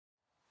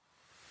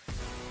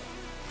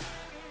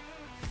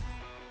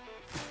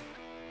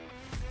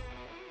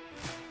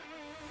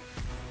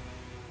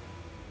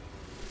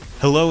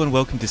Hello and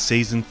welcome to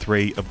Season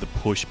 3 of the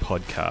Push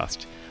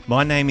podcast.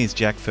 My name is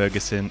Jack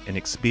Ferguson, an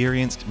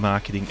experienced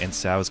marketing and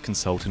sales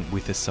consultant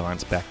with a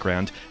science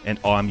background, and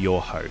I'm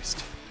your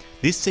host.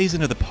 This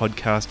season of the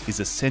podcast is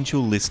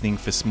essential listening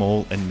for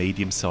small and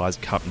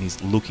medium-sized companies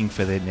looking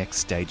for their next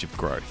stage of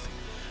growth.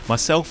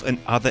 Myself and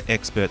other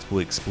experts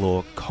will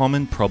explore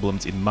common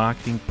problems in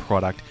marketing,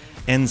 product,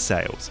 and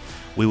sales.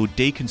 We will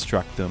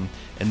deconstruct them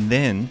and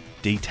then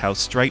detail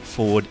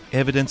straightforward,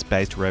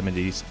 evidence-based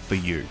remedies for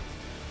you.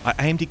 I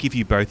aim to give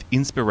you both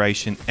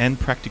inspiration and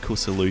practical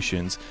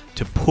solutions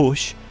to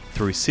push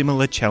through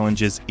similar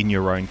challenges in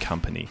your own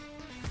company.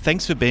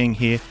 Thanks for being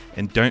here,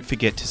 and don't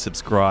forget to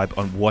subscribe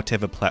on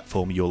whatever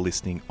platform you're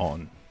listening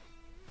on.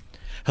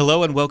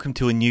 Hello and welcome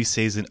to a new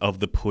season of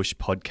the Push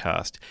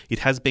podcast. It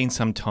has been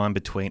some time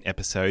between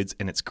episodes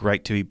and it's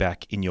great to be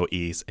back in your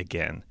ears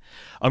again.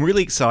 I'm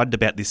really excited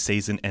about this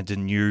season and a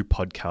new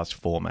podcast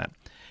format.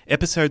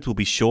 Episodes will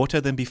be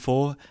shorter than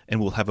before and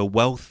will have a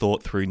well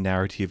thought through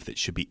narrative that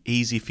should be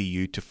easy for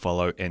you to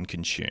follow and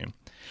consume.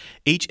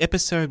 Each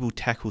episode will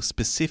tackle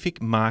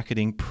specific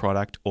marketing,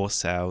 product or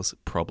sales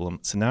problem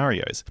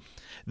scenarios.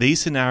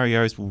 These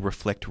scenarios will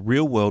reflect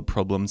real-world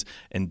problems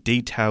and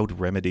detailed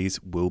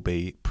remedies will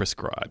be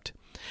prescribed.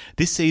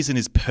 This season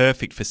is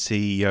perfect for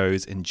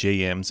CEOs and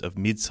GMs of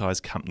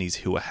mid-sized companies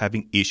who are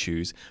having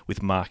issues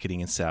with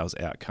marketing and sales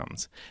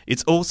outcomes.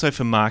 It's also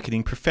for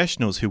marketing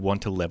professionals who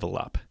want to level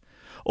up,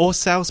 or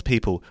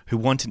salespeople who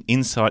want an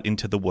insight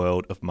into the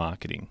world of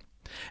marketing.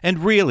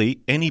 And really,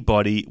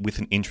 anybody with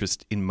an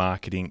interest in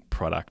marketing,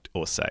 product,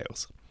 or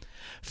sales.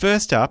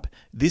 First up,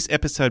 this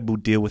episode will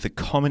deal with a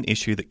common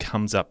issue that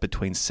comes up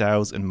between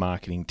sales and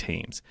marketing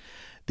teams.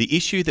 The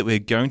issue that we're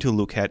going to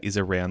look at is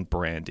around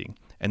branding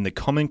and the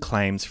common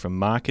claims from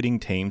marketing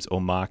teams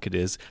or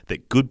marketers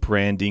that good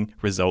branding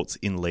results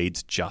in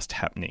leads just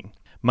happening.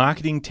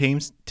 Marketing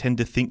teams tend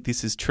to think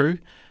this is true.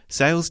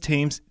 Sales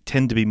teams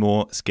tend to be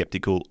more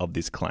skeptical of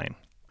this claim.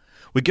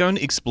 We're going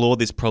to explore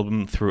this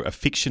problem through a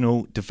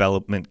fictional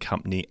development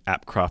company,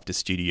 AppCrafter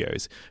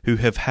Studios, who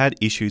have had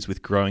issues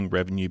with growing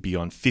revenue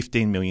beyond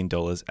 $15 million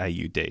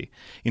AUD.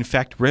 In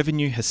fact,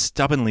 revenue has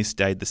stubbornly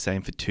stayed the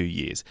same for 2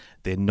 years.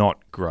 They're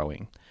not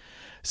growing.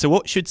 So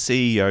what should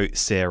CEO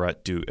Sarah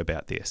do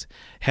about this?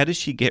 How does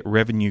she get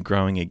revenue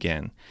growing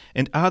again?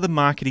 And are the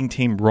marketing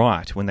team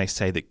right when they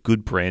say that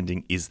good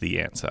branding is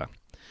the answer?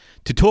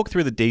 To talk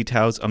through the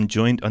details, I'm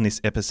joined on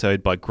this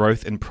episode by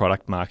growth and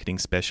product marketing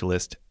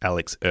specialist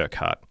Alex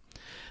Urquhart.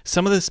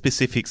 Some of the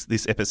specifics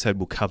this episode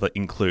will cover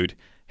include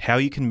how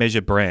you can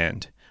measure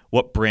brand,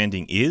 what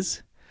branding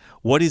is,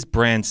 what is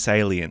brand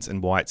salience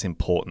and why it's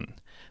important,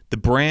 the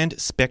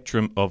brand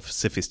spectrum of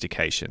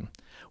sophistication,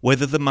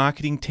 whether the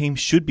marketing team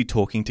should be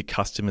talking to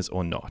customers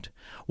or not,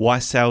 why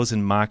sales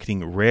and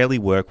marketing rarely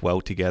work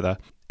well together,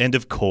 and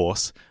of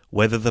course,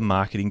 whether the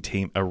marketing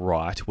team are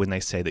right when they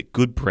say that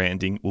good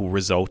branding will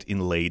result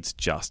in leads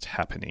just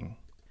happening.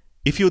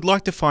 If you would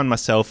like to find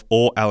myself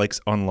or Alex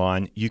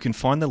online, you can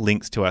find the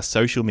links to our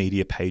social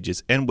media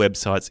pages and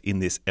websites in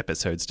this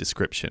episode's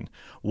description,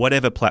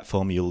 whatever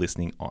platform you're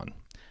listening on.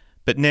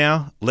 But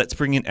now, let's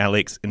bring in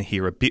Alex and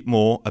hear a bit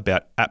more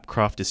about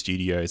AppCrafter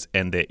Studios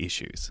and their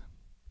issues.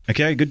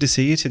 Okay, good to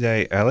see you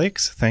today,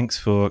 Alex. Thanks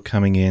for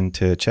coming in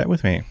to chat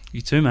with me.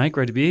 You too, mate.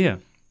 Great to be here.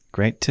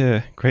 Great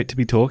to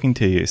be talking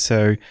to you.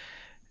 So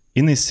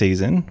in this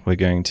season, we're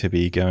going to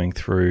be going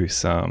through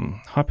some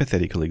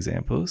hypothetical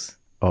examples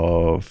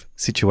of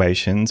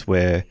situations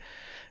where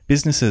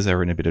businesses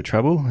are in a bit of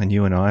trouble, and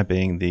you and I,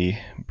 being the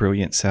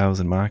brilliant sales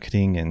and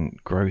marketing and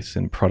growth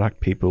and product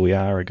people we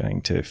are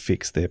going to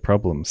fix their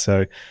problems.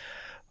 So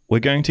we're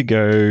going to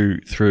go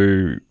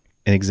through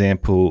an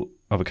example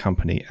of a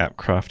company,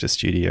 AppCrafter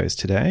Studios,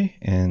 today,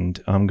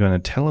 and I'm going to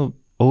tell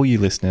all you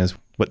listeners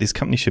what this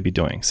company should be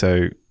doing.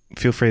 So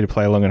feel free to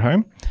play along at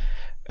home.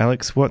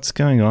 Alex, what's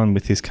going on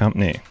with this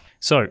company?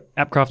 So,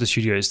 AppCrafter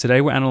Studios.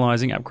 Today we're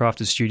analysing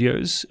AppCrafter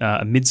Studios,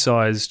 a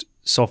mid-sized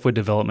software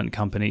development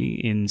company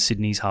in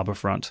Sydney's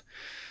harbourfront.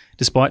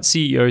 Despite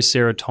CEO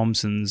Sarah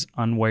Thompson's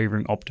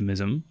unwavering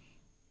optimism,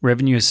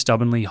 revenue has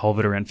stubbornly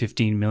hovered around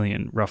 15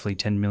 million, roughly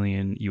 10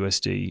 million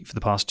USD, for the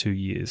past 2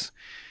 years.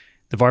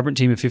 The vibrant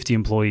team of 50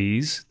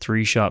 employees,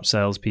 3 sharp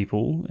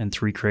salespeople and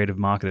 3 creative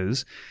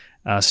marketers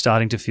are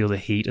starting to feel the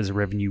heat as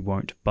revenue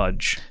won't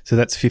budge. So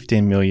that's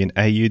 15 million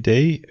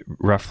AUD,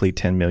 roughly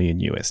 10 million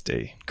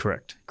USD.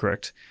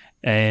 Correct.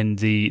 And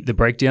the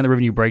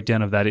revenue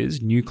breakdown of that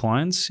is new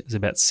clients is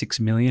about 6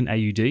 million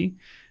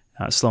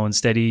AUD, slow and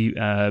steady,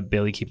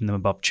 barely keeping them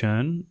above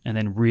churn. And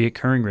then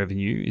reoccurring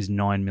revenue is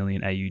 9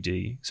 million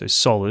AUD. So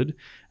solid,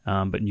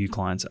 but new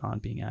clients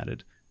aren't being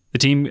added. The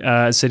team,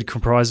 as said,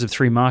 comprised of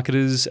 3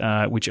 marketers,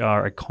 which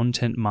are a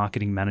content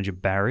marketing manager,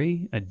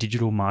 Barry, a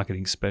digital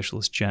marketing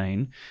specialist,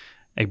 Jane,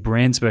 a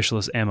brand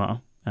specialist,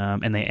 Emma,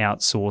 and they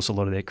outsource a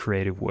lot of their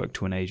creative work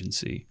to an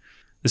agency.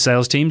 The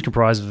sales team is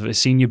comprised of a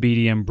senior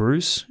BDM,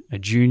 Bruce, a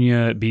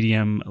junior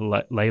BDM,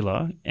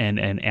 Layla, and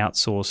an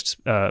outsourced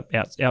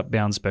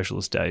outbound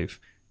specialist,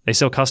 Dave. They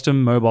sell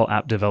custom mobile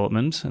app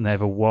development, and they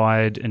have a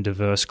wide and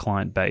diverse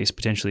client base,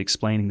 potentially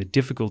explaining the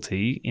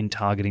difficulty in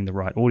targeting the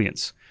right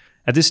audience.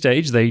 At this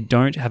stage, they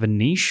don't have a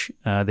niche.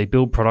 They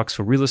build products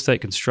for real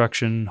estate,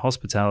 construction,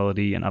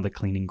 hospitality, and other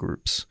cleaning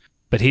groups.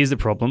 But here's the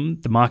problem.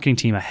 The marketing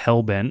team are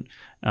hell-bent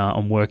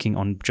on working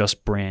on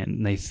just brand,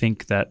 and they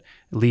think that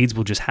leads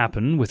will just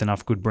happen with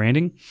enough good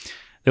branding.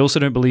 They also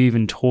don't believe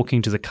in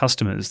talking to the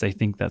customers. They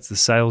think that's the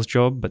sales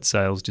job, but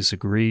sales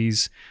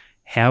disagrees.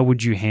 How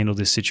would you handle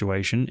this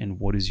situation, and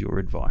what is your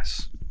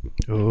advice?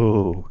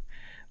 Oh,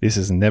 this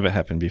has never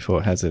happened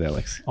before, has it,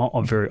 Alex?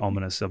 I'm very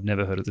ominous. I've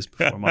never heard of this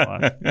before in my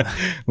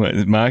life. Well,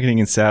 marketing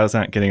and sales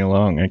aren't getting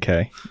along.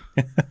 Okay.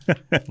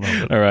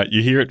 All right.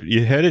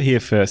 You heard it here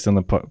first on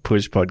the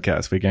Push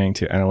podcast. We're going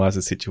to analyze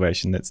a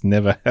situation that's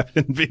never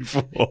happened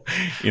before.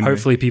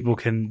 Hopefully people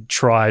can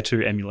try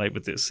to emulate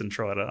with this and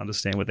try to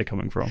understand where they're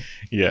coming from.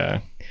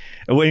 Yeah.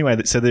 Well,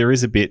 anyway, so there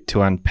is a bit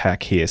to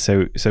unpack here.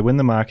 So when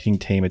the marketing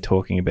team are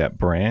talking about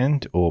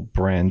brand or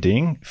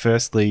branding,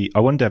 firstly, I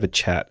wanted to have a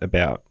chat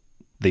about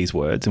these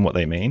words and what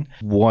they mean.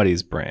 What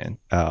is brand?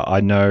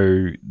 I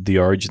know the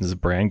origins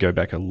of brand go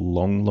back a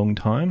long, long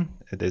time.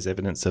 There's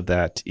evidence of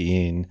that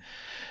in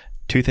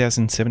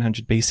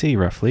 2700 BC,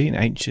 roughly, in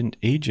ancient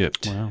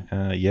Egypt.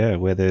 Wow.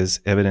 Where there's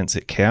evidence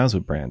that cows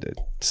were branded.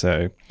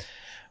 So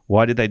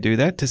why did they do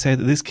that? To say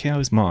that this cow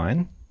is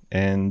mine,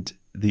 and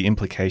the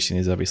implication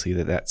is obviously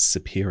that that's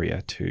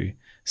superior to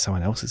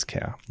someone else's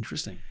cow.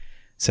 Interesting.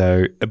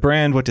 So a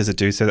brand, what does it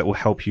do? So that will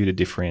help you to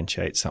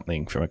differentiate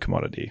something from a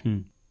commodity.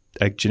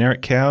 A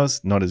generic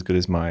cow's not as good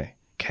as my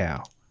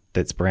cow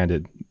that's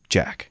branded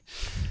Jack.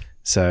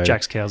 So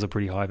Jack's cows are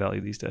pretty high value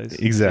these days.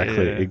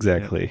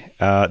 Exactly.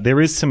 Yeah.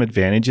 There is some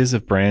advantages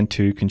of brand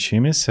to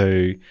consumers.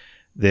 So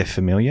they're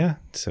familiar.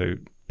 So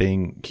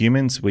being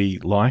humans, we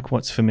like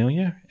what's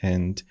familiar,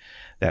 and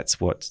that's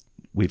what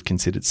we've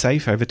considered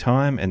safe over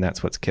time, and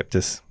that's what's kept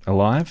us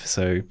alive.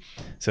 So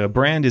a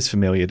brand is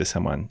familiar to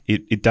someone.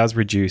 It does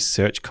reduce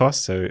search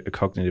costs, so a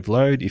cognitive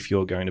load. If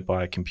you're going to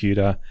buy a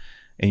computer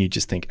and you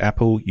just think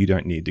Apple, you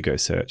don't need to go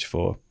search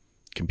for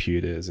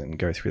computers and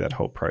go through that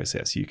whole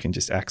process. You can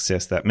just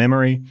access that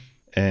memory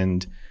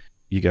and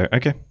you go,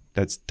 okay,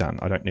 that's done.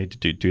 I don't need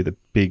to do the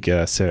big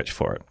search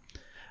for it.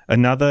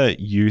 Another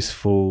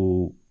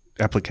useful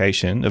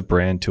application of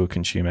brand to a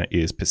consumer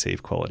is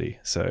perceived quality.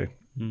 So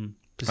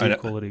perceived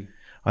quality.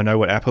 I know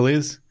what Apple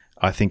is.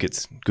 I think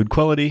it's good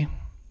quality.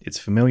 It's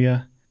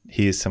familiar.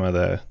 Here's some of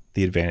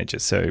the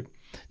advantages. So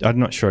I'm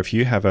not sure if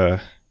you have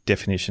a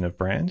definition of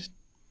brand.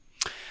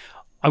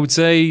 I would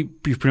say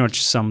you've pretty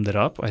much summed it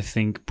up. I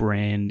think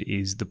brand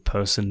is the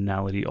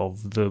personality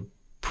of the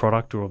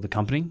product or of the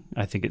company.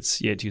 I think it's,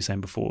 to you were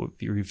saying before,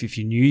 if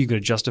you're new, you've got to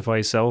justify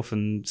yourself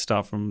and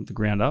start from the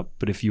ground up.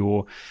 But if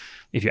you're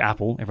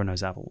Apple, everyone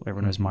knows Apple.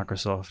 Everyone knows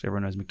Microsoft.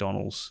 Everyone knows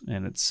McDonald's.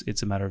 And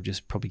it's a matter of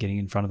just probably getting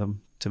in front of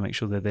them to make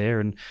sure they're there.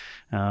 And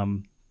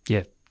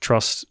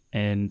trust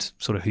and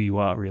sort of who you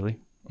are, really.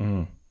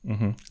 I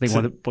think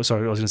one of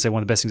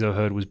the best things I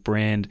heard was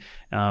brand.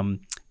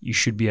 You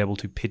should be able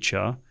to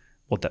picture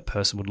what that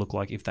person would look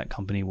like if that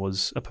company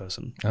was a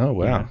person. Oh,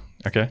 wow. Yeah.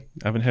 Okay.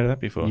 I haven't heard of that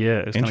before.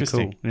 Yeah, it's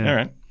interesting. Cool. Yeah. All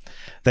right.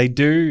 They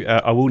do,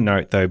 I will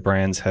note though,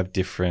 brands have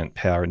different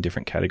power in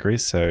different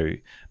categories. So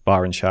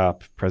Byron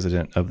Sharp,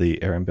 president of the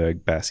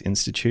Ehrenberg Bass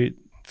Institute,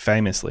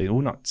 famously,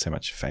 well, not so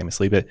much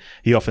famously, but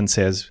he often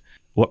says,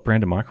 what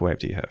brand of microwave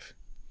do you have?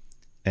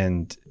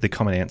 And the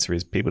common answer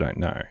is people don't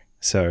know.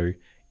 So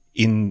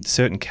in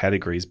certain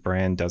categories,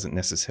 brand doesn't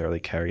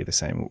necessarily carry the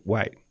same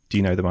weight. Do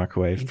you know the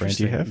microwave brand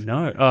you have?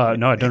 No, I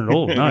don't at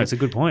all. No, it's a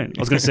good point.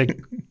 I was going to say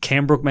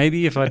Cambrook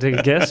maybe if I take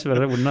a guess,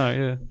 but I wouldn't know.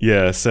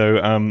 Yeah. Yeah. So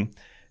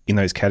in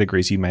those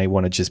categories, you may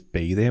want to just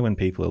be there when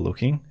people are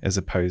looking, as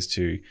opposed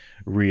to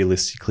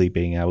realistically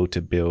being able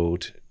to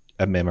build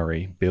a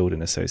memory, build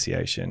an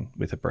association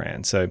with a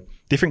brand. So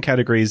different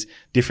categories,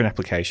 different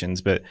applications.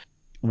 But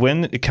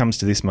when it comes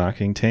to this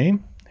marketing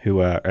team, who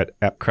are at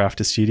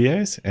AppCrafter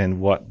Studios, and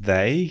what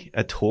they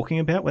are talking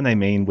about when they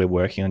mean we're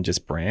working on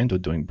just brand or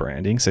doing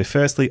branding. So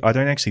firstly, I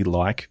don't actually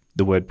like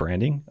the word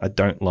branding. I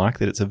don't like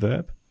that it's a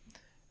verb.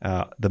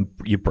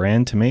 Your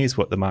brand to me is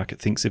what the market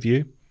thinks of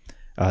you,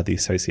 the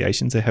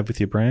associations they have with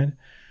your brand.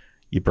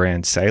 Your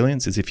brand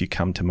salience is if you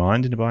come to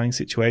mind in a buying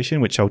situation,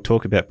 which I'll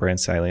talk about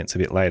brand salience a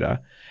bit later.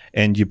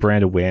 And your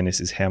brand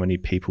awareness is how many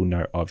people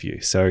know of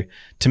you. So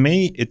to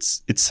me,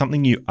 it's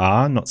something you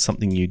are, not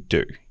something you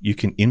do. You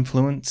can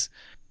influence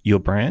your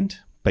brand,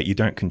 but you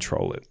don't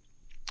control it.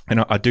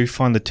 And I do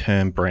find the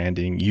term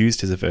branding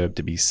used as a verb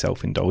to be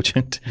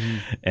self-indulgent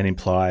and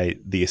imply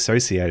the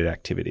associated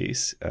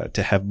activities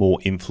to have more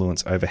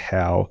influence over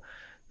how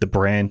the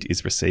brand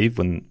is received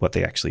when what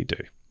they actually do.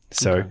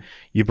 So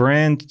your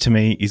brand to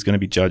me is going to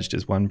be judged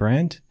as one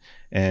brand,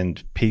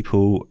 and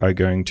people are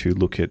going to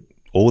look at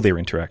all their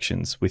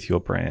interactions with your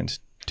brand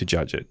to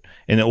judge it.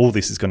 And all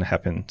this is going to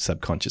happen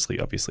subconsciously,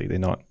 obviously. They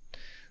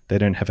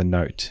don't have a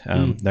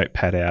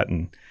notepad out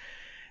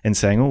and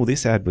saying, oh,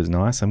 this ad was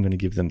nice, I'm going to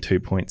give them 2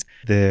 points.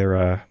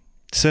 Their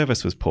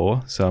service was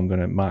poor, so I'm going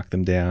to mark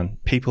them down.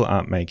 People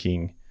aren't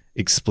making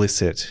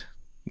explicit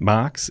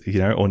marks,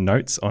 or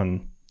notes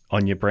on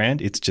your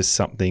brand. It's just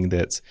something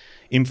that's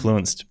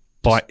influenced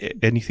by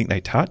anything they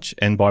touch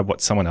and by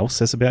what someone else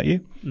says about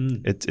you.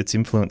 It's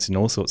influenced in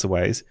all sorts of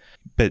ways.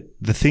 But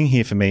the thing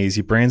here for me is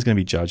your brand's going to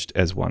be judged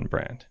as one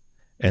brand.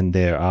 And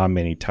there are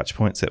many touch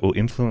points that will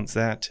influence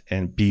that,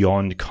 and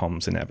beyond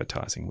comms and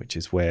advertising, which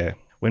is where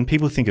when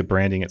people think of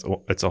branding,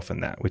 it's often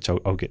that, which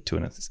I'll get to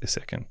in a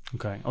second.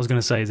 Okay, I was going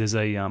to say there's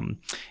a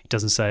it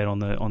doesn't say it on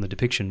the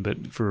depiction,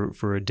 but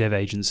for a dev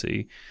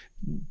agency,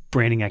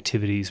 branding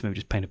activities, maybe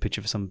just paint a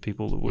picture for some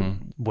people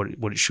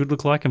what it should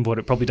look like and what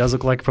it probably does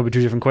look like. Probably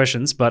two different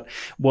questions, but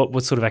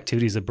what sort of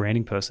activities does a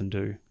branding person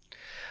do?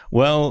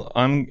 Well,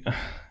 I'm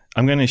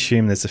going to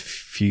assume there's a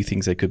few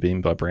things that could be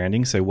in by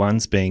branding. So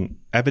one's being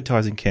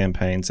advertising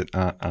campaigns that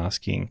aren't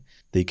asking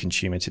the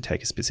consumer to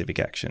take a specific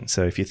action.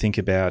 So if you think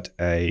about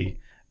a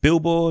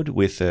billboard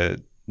with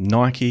a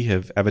Nike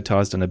have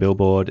advertised on a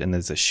billboard and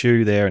there's a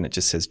shoe there and it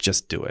just says,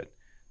 just do it.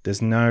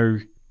 There's no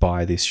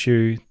buy this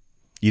shoe.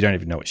 You don't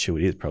even know what shoe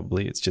it is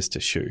probably. It's just a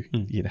shoe,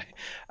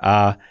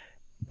 but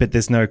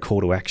there's no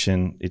call to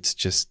action. It's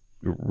just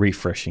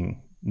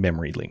refreshing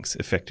memory links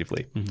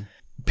effectively. Mm-hmm.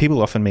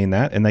 People often mean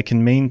that, and they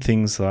can mean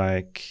things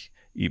like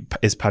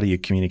as part of your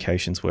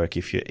communications work,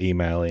 if you're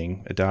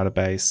emailing a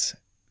database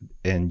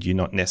and you're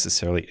not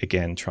necessarily,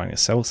 again, trying to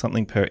sell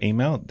something per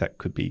email, that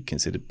could be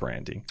considered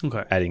branding,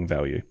 adding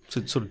value. So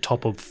it's sort of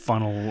top of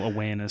funnel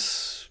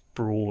awareness,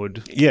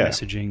 broad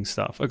messaging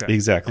stuff. Okay,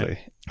 exactly.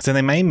 Yeah. So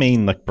they may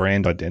mean like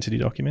brand identity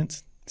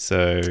documents.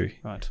 So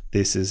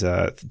this is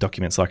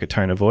documents like a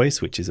tone of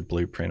voice, which is a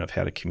blueprint of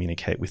how to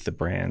communicate with the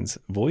brand's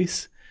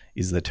voice.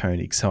 Is the tone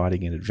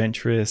exciting and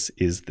adventurous?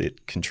 Is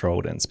it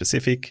controlled and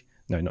specific?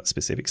 No, not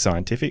specific,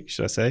 scientific,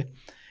 should I say?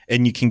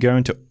 And you can go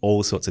into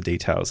all sorts of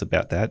details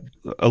about that.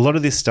 A lot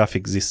of this stuff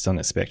exists on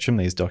a spectrum,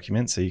 these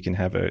documents, so you can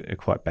have a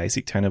quite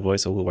basic tone of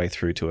voice all the way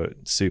through to a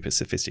super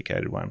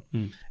sophisticated one.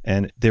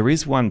 And there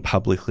is one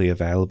publicly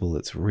available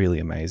that's really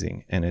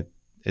amazing, and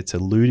it's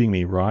eluding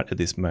me right at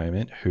this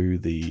moment who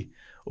the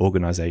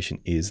organization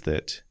is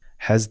that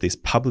has this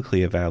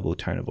publicly available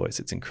tone of voice.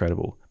 It's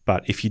incredible.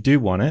 But if you do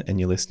want it and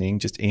you're listening,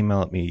 just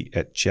email me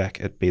at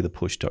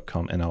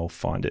jack@bethepush.com and I'll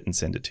find it and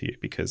send it to you,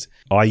 because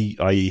I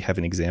have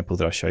an example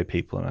that I show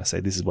people and I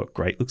say, this is what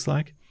great looks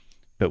like.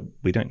 But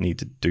we don't need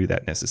to do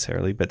that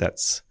necessily, but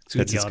that's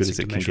as good as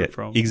it can get.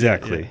 From.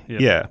 Exactly.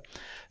 Yeah.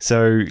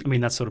 So I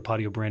mean, that's sort of part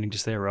of your branding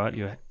just there, right?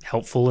 You're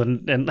helpful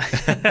and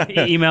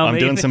email me. I'm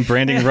doing some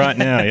branding right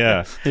now,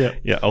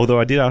 yeah. Although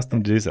I did ask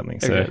them to do something.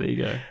 So there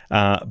you go.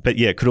 But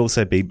yeah, it could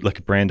also be like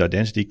a brand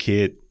identity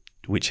kit,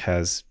 which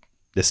has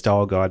the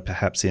style guide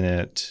perhaps in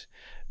it,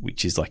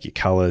 which is like your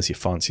colors, your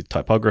fonts, your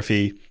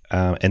typography,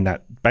 and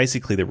that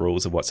basically the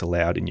rules of what's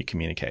allowed in your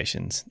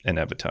communications and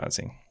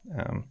advertising.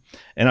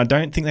 And I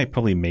don't think they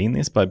probably mean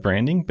this by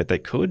branding, but they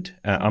could.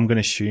 I'm going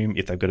to assume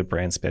if they've got a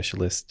brand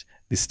specialist,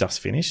 this stuff's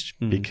finished,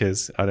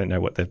 because I don't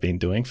know what they've been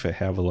doing for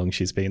however long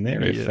she's been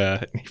there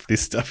if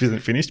this stuff isn't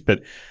finished,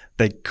 but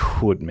they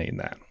could mean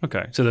that.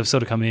 Okay. So they've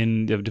sort of come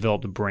in, they've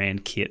developed a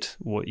brand kit,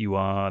 what you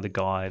are, the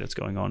guide, what's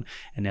going on,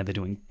 and now they're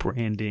doing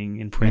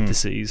branding in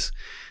parentheses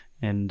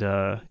and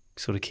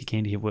sort of kick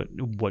in to hear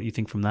what you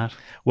think from that.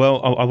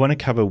 Well, I want to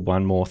cover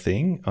one more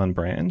thing on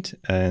brand,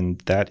 and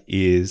that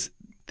is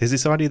there's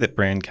this idea that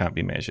brand can't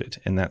be measured,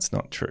 and that's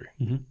not true.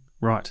 Mm-hmm.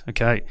 Right.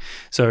 Okay.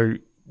 So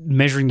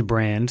measuring the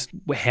brand,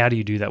 how do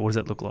you do that? What does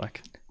that look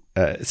like?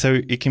 So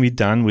it can be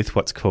done with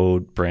what's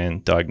called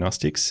brand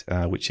diagnostics,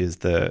 which is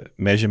the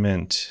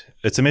measurement.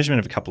 It's a measurement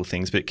of a couple of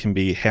things, but it can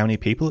be how many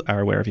people are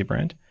aware of your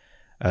brand,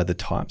 the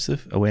types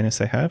of awareness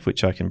they have,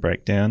 which I can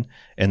break down,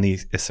 and the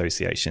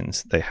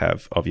associations they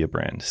have of your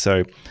brand.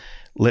 So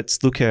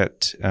let's look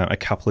at a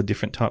couple of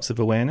different types of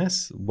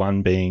awareness,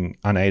 one being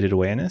unaided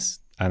awareness,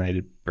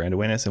 unaided brand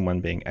awareness, and one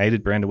being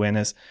aided brand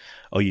awareness.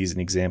 I'll use an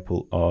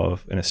example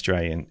of an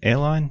Australian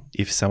airline.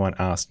 If someone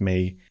asked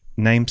me,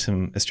 name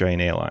some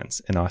Australian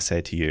airlines, and I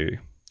say to you,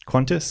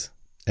 Qantas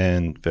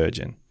and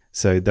Virgin.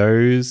 So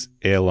those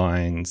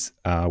airlines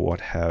are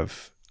what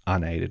have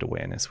unaided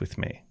awareness with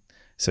me.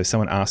 So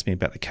someone asked me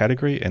about the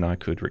category and I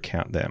could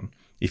recount them.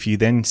 If you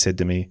then said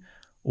to me,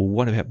 well,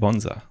 what about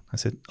Bonza? I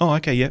said, oh,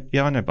 okay,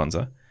 yeah, I know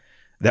Bonza.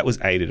 That was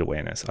aided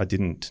awareness. I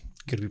didn't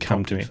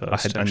come to me.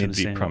 I need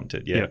to be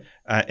prompted, yeah.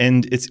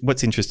 And it's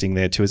what's interesting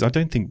there too is I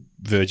don't think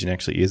Virgin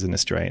actually is an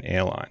Australian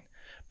airline,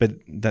 but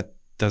that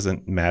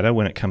doesn't matter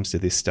when it comes to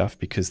this stuff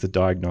because the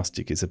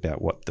diagnostic is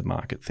about what the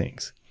market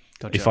thinks.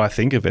 Gotcha. If I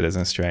think of it as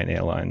an Australian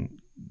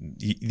airline,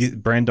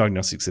 brand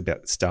diagnostics is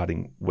about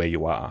starting where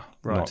you are,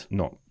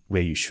 not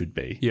where you should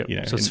be. Yeah.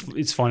 You know? So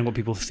it's finding what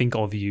people think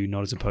of you,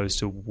 not as opposed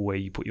to where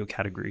you put your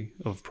category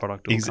of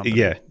product or company.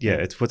 Yeah.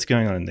 It's what's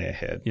going on in their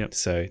head. Yep.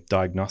 So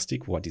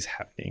diagnostic, what is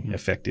happening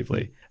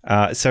effectively.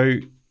 So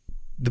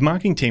the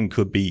marketing team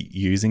could be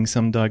using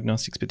some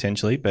diagnostics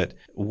potentially, but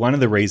one of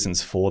the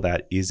reasons for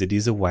that is it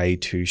is a way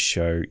to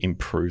show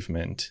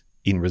improvement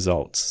in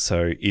results.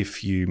 So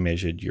if you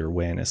measured your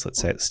awareness,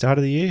 let's say at the start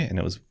of the year, and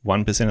it was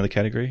 1% of the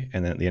category,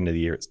 and then at the end of the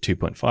year, it's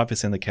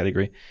 2.5% of the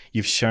category,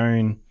 you've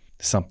shown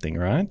something,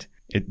 right?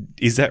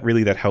 Is that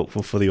really that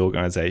helpful for the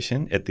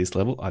organization at this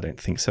level? I don't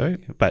think so,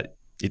 but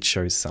it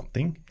shows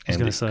something.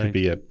 And it could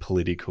be a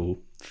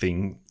political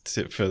thing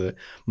for the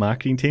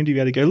marketing team to be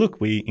able to go,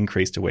 look, we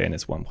increased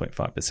awareness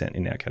 1.5%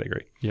 in our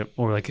category. Yep.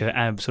 Or like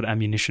a sort of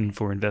ammunition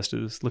for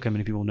investors. Look how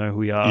many people know who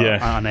we are,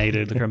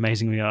 unaided. Look how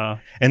amazing we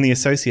are. And the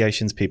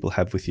associations people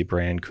have with your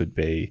brand could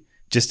be,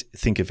 just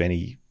think of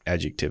any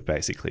adjective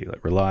basically,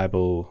 like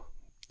reliable,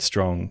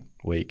 strong,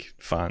 weak,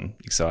 fun,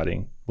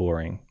 exciting,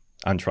 boring,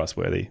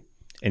 untrustworthy,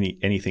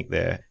 anything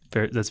there.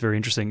 That's very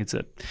interesting. It's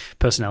a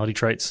personality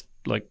traits,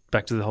 like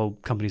back to the whole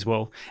company as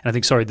well. And I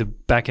think, sorry, the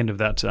back end of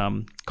that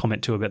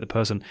comment too about the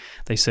person,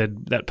 they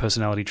said that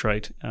personality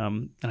trait.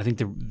 And I think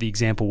the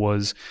example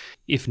was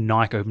if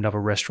Nike opened up a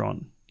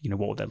restaurant,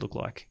 what would that look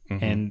like?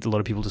 Mm-hmm. And a lot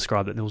of people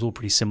described that it was all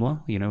pretty similar.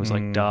 It was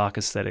like dark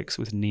aesthetics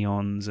with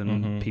neons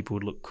and people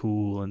would look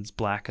cool and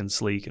black and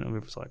sleek. And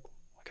it was like,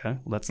 okay,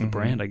 well, that's the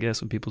brand, I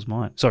guess, in people's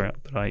mind. Sorry,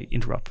 but I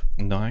interrupt.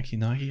 Nike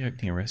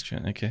opening a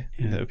restaurant. Okay,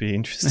 that would be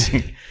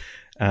interesting.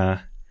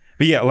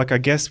 But yeah, like I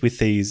guess with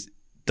these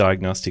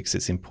diagnostics,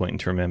 it's important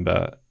to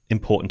remember,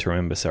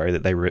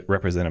 that they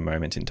represent a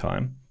moment in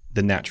time.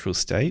 The natural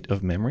state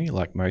of memory,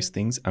 like most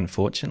things,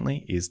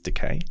 unfortunately, is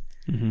decay.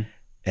 Mm-hmm.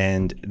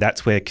 And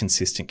that's where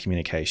consistent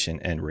communication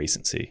and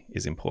recency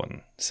is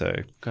important. So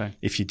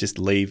if you just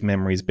leave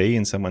memories be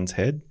in someone's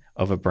head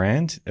of a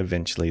brand,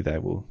 eventually they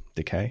will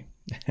decay.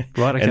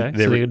 Right, okay.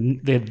 So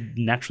they're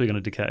naturally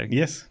going to decay.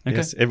 Yes, okay.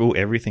 Yes.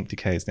 Everything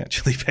decays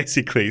naturally,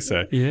 basically.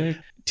 So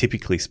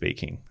typically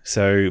speaking.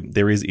 So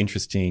there is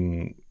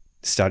interesting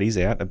studies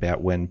out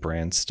about when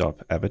brands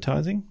stop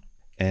advertising.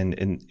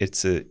 And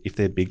it's if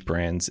they're big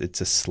brands, it's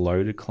a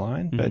slow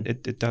decline, but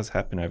it does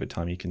happen over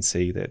time. You can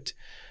see that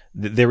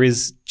there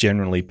is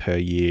generally per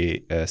year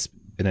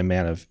an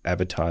amount of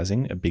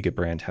advertising a bigger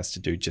brand has to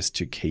do just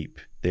to keep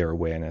their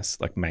awareness,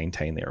 like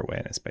maintain their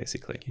awareness,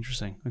 basically.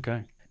 Interesting.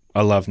 Okay.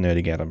 I love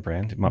nerding out on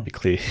brand. It might be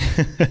clear.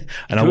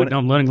 And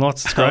I'm learning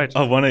lots. It's great.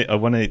 I want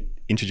to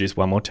introduce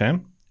one more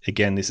term.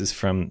 Again, this is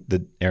from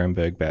the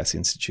Ehrenberg Bass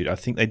Institute. I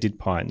think they did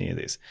pioneer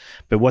this.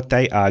 But what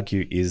they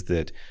argue is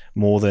that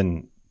more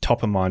than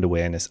top of mind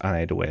awareness,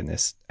 unaided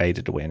awareness,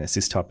 aided awareness,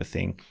 this type of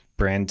thing,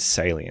 brand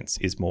salience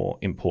is more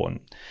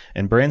important.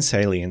 And brand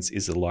salience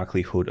is the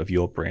likelihood of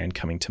your brand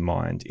coming to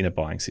mind in a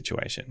buying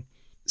situation.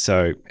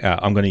 So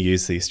I'm going to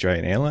use the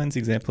Australian Airlines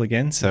example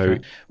again. So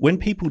when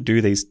people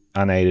do these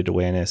unaided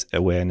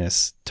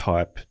awareness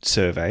type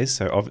surveys,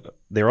 so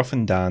they're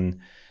often done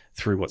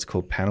through what's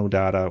called panel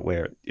data,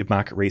 where a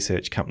market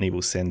research company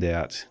will send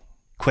out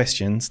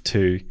questions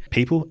to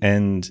people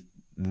and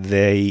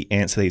they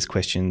answer these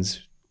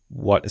questions.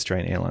 What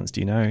Australian Airlines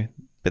do you know?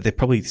 But they're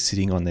probably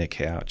sitting on their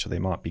couch, or they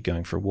might be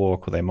going for a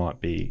walk, or they might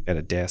be at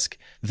a desk.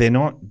 They're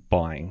not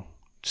buying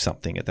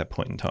something at that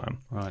point in time.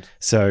 Right.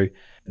 So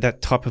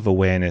that type of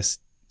awareness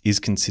is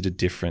considered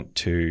different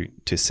to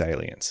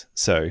salience.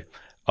 So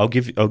I'll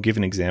give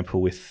an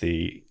example with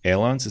the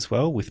airlines as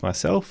well, with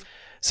myself.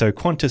 So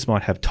Qantas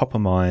might have top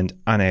of mind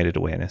unaided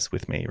awareness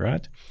with me,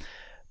 right?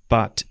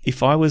 But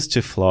if I was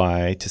to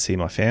fly to see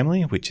my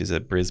family, which is a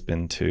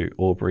Brisbane to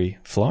Albury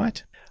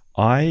flight,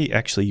 I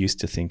actually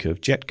used to think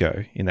of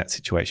JetGo in that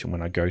situation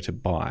when I go to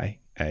buy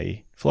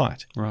a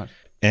flight. Right.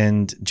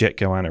 And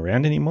JetGo aren't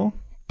around anymore.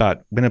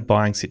 But when a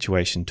buying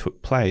situation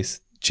took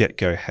place,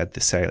 JetGo had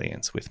the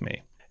salience with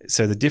me.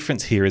 So the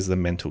difference here is the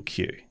mental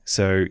cue.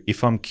 So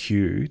if I'm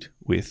cued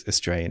with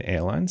Australian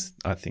Airlines,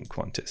 I think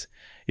Qantas.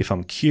 If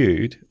I'm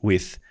cued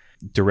with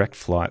direct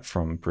flight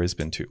from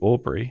Brisbane to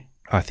Albury,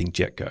 I think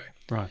JetGo.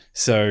 Right.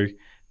 So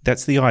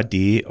that's the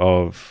idea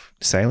of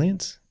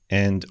salience.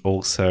 And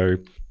also,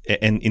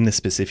 and in the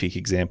specific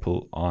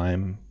example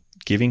I'm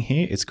giving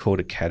here, it's called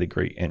a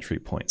category entry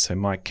point. So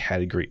my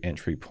category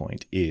entry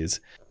point is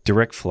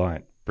direct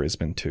flight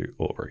Brisbane to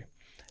Albury.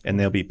 And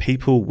there'll be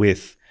people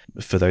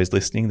for those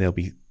listening, there'll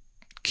be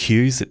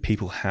cues that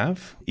people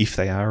have if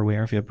they are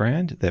aware of your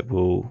brand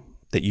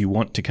that you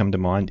want to come to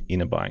mind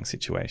in a buying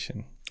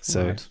situation.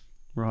 So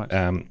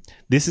right.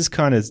 This is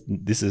us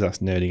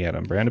nerding out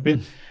on brand a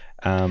bit.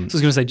 So I was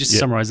going to say, just to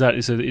summarize that,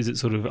 is it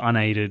sort of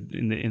unaided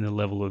in the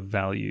level of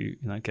value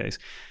in that case?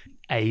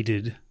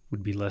 Aided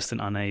would be less than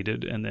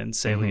unaided, and then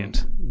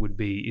salient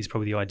is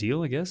probably the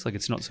ideal, I guess. Like,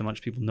 it's not so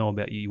much people know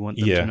about you, you want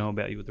them to know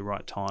about you at the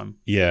right time.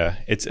 Yeah,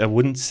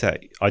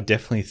 I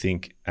definitely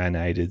think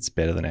unaided's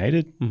better than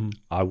aided. Mm-hmm.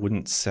 I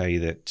wouldn't say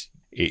that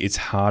it's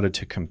harder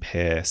to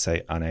compare,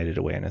 say, unaided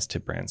awareness to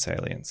brand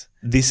salience.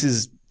 This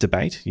is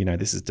debate,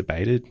 this is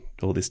debated,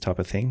 all this type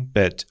of thing,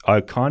 but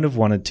I kind of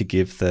wanted to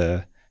give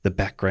the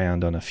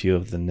background on a few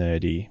of the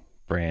nerdy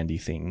brandy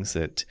things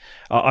that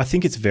I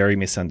think it's very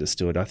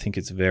misunderstood. I think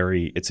it's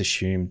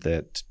assumed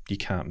that you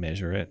can't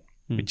measure it,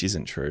 which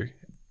isn't true.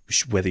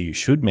 Whether you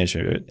should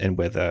measure it and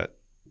whether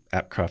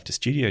AppCrafter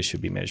Studios should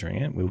be measuring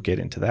it, we'll get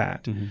into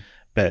that. Mm-hmm.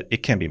 But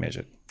it can be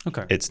measured.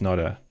 Okay. It's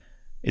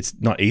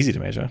not easy to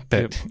measure,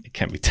 but it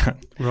can be done.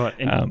 Right.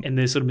 And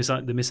there's sort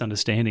of the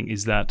misunderstanding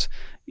is that,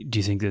 do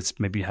you think that's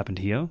maybe happened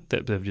here,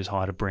 that they've just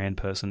hired a brand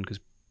person because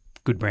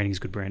good branding is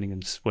good branding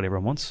and it's what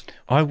everyone wants?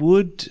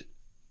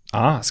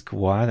 ask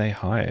why they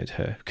hired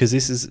her, because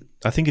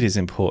I think it is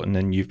important,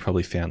 and you've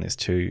probably found this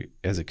too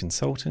as a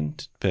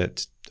consultant,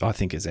 but I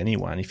think as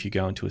anyone, if you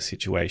go into a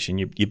situation,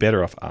 you're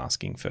better off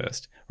asking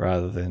first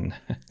rather than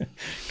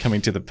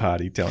coming to the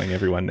party telling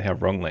everyone how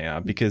wrong they are,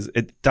 because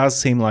it does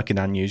seem like an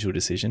unusual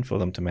decision for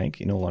them to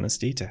make, in all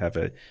honesty, to have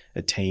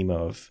a team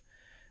of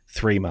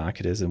 3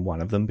 marketers and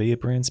one of them be a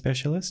brand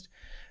specialist.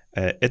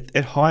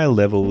 At higher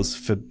levels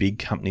for big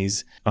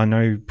companies, I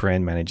know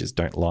brand managers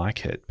don't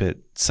like it, but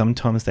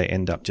sometimes they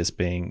end up just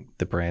being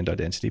the brand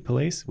identity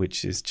police,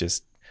 which is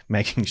just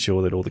making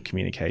sure that all the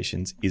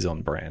communications is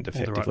on brand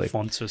effectively. All the right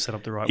fonts are set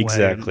up the right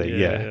exactly, way.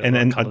 Yeah.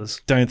 And I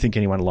don't think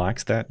anyone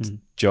likes that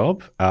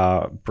job.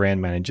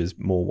 Brand managers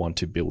more want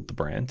to build the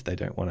brand. They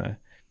don't want to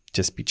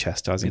just be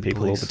chastising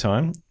people all the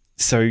time.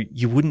 So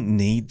you wouldn't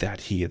need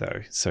that here,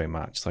 though, so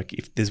much. Like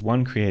if there's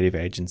one creative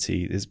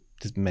agency, there's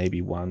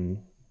maybe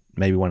one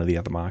of the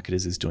other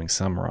marketers is doing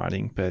some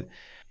writing, but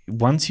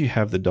once you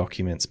have the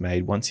documents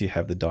made, once you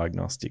have the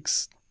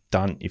diagnostics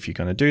done, if you're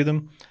going to do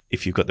them,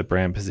 if you've got the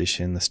brand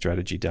position, the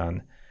strategy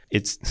done,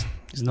 there's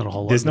not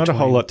a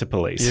whole lot to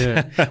police.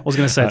 Yeah, I was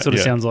going to say, it sort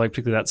of sounds like,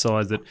 particularly that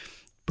size, that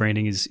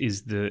branding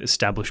is the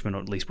establishment, or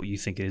at least what you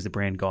think it is, the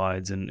brand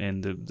guides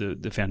and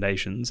the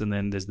foundations, and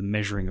then there's the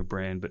measuring of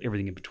brand, but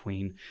everything in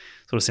between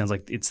sort of sounds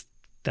like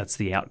that's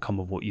the outcome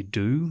of what you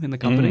do in the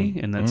company,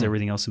 and that's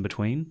everything else in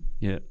between.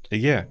 Yeah.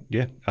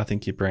 I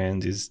think your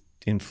brand is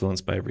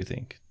influenced by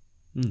everything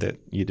that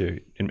you do.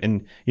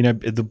 And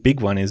the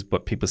big one is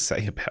what people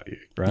say about you,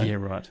 right? Yeah,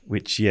 right.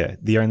 Which,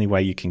 the only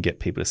way you can get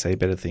people to say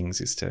better things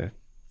is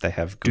they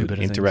have good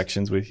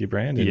interactions with your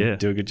brand and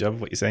do a good job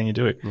of what you're saying you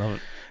do. Love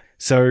it.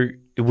 So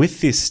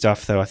with this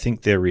stuff, though, I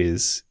think there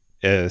is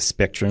a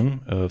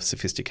spectrum of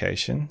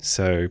sophistication.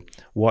 So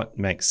what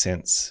makes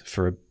sense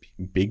for a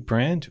big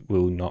brand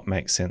will not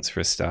make sense for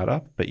a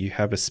startup, but you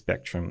have a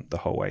spectrum the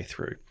whole way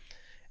through.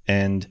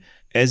 And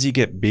as you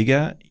get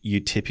bigger,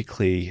 you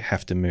typically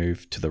have to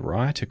move to the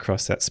right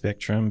across that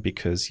spectrum,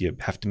 because you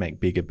have to make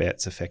bigger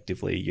bets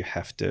effectively. You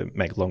have to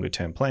make longer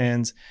term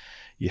plans.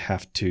 You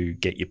have to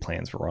get your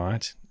plans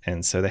right.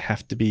 And so they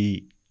have to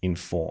be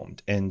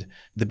informed. And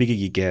the bigger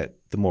you get,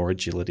 the more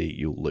agility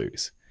you'll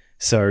lose.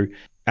 So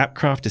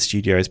AppCrafter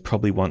Studios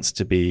probably wants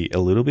to be a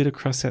little bit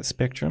across that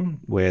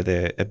spectrum, where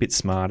they're a bit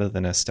smarter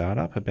than a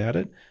startup about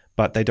it,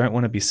 but they don't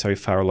want to be so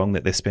far along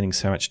that they're spending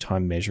so much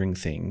time measuring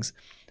things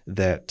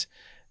that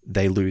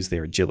they lose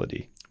their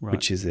agility,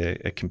 which is a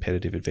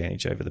competitive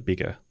advantage over the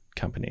bigger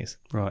companies.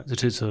 Right.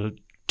 So it's sort of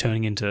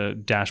turning into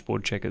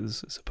dashboard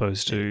checkers as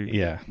opposed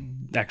to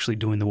actually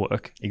doing the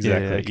work.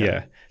 Exactly.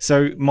 Yeah.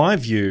 So my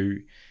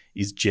view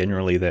is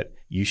generally that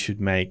you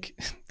should make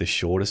the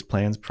shortest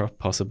plans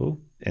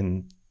possible,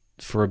 and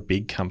for a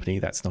big company,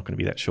 that's not going to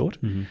be that short.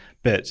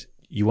 But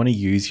you want to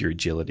use your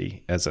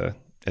agility as a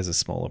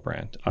smaller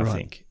brand, I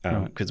think,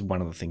 because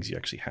one of the things you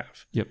actually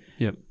have.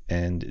 Yep.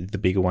 And the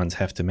bigger ones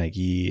have to make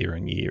year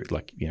and year,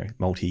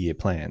 multi-year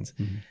plans.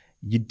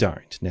 You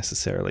don't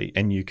necessarily,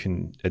 and you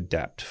can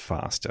adapt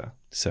faster.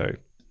 So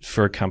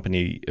for a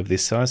company of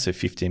this size, so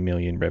 15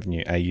 million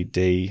revenue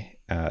AUD,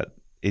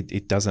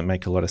 it doesn't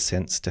make a lot of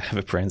sense to have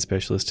a brand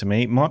specialist to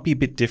me. It might be a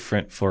bit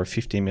different for a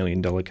 $15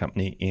 million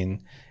company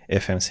in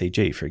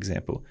FMCG, for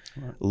example.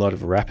 Right. A lot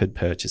of rapid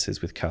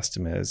purchases with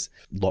customers,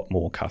 a lot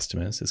more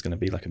customers. There's going to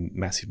be like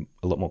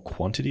a lot more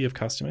quantity of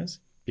customers,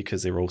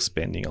 because they're all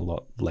spending a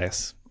lot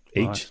less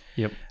each. Right.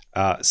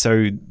 Yep.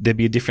 So there'd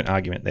be a different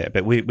argument there.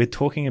 But we're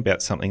talking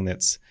about something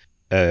that's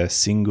a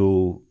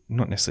single,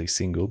 not necessarily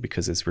single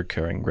because there's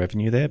recurring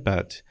revenue there,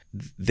 but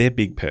they're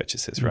big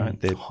purchases, right?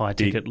 They're high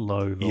ticket,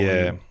 low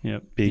volume.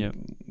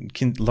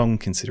 Long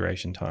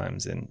consideration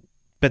times.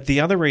 But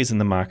the other reason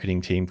the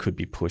marketing team could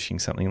be pushing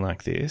something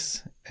like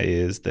this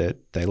is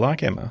that they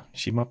like Emma.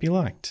 She might be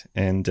liked,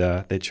 and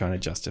they're trying to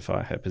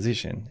justify her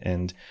position.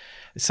 And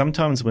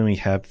sometimes when we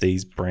have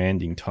these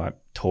branding type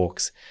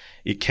talks,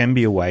 it can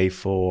be a way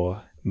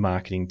for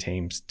marketing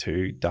teams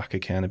to duck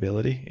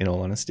accountability, in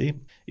all honesty.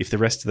 If the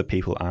rest of the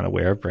people aren't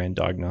aware of brand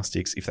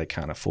diagnostics, if they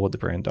can't afford the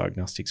brand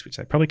diagnostics, which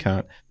they probably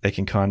can't, they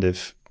can kind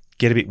of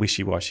get a bit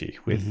wishy-washy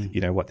with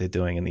what they're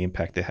doing and the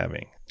impact they're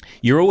having.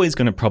 You're always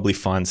going to probably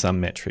find some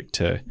metric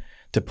to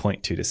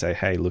point to say,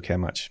 hey, look how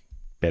much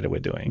better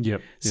we're doing.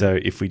 So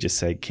if we just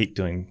say keep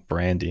doing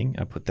branding,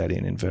 I put that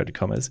in inverted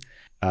commas,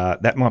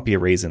 that might be a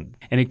reason.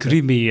 And it could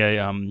even be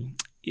a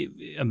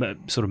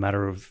sort of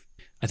matter of,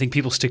 I think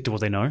people stick to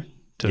what they know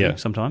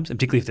sometimes, and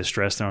particularly if they're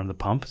stressed, they're under the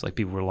pump. It's like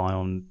people rely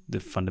on the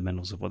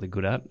fundamentals of what they're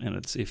good at, and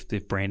it's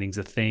if branding's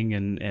a thing,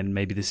 and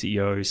maybe the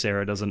CEO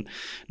Sarah doesn't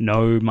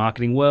know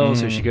marketing well,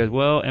 so she goes,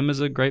 well, Emma's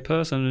a great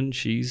person and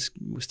she's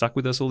stuck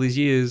with us all these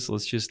years,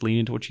 let's just lean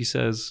into what she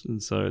says.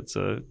 And so it's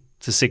a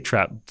sick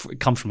trap. It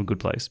comes from a good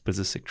place, but it's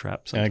a sick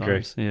trap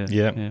sometimes. I agree.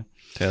 Yeah.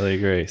 Totally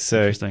agree.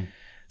 Interesting.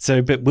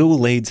 But will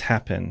leads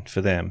happen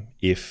for them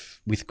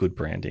with good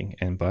branding?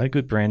 And by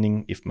good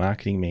branding, if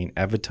marketing mean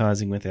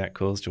advertising without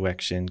calls to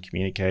action,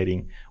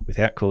 communicating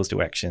without calls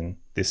to action,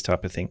 this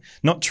type of thing,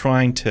 not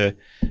trying to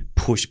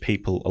push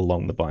people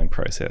along the buying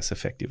process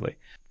effectively.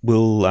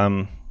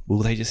 Will will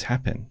they just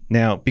happen?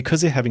 Now,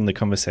 because they're having the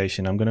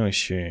conversation, I'm going to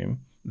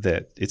assume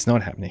that it's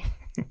not happening.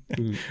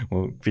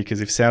 Well,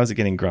 because if sales are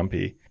getting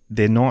grumpy,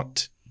 they're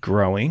not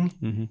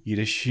growing, you'd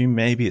assume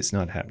maybe it's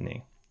not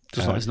happening.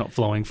 It's not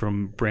flowing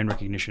from brand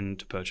recognition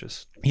to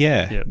purchase.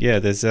 Yeah.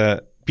 There's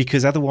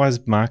because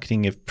otherwise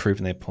marketing have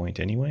proven their point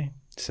anyway.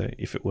 So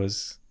if it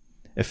was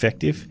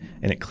effective,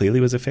 and it clearly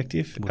was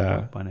effective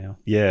by now.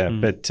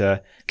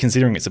 But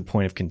considering it's a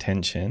point of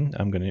contention,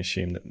 I'm going to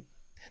assume that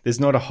there's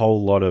not a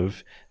whole lot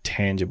of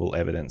tangible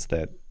evidence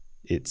that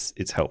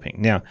it's helping.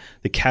 Now,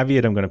 the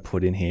caveat I'm going to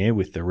put in here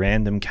with the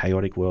random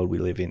chaotic world we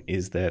live in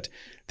is that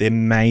there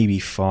may be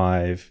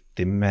 5,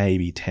 there may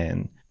be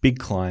 10 big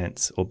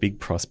clients or big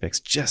prospects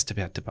just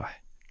about to buy.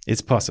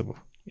 It's possible.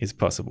 It's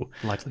possible.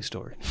 Likely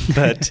story.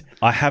 But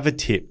I have a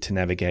tip to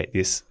navigate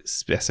this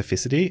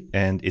specificity,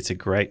 and it's a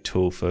great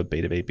tool for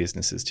B2B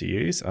businesses to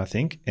use, I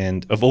think.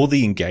 And of all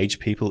the engaged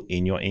people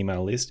in your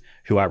email list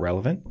who are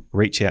relevant,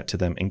 reach out to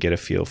them and get a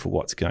feel for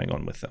what's going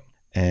on with them.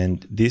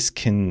 And this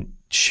can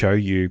show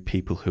you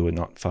people who are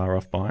not far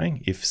off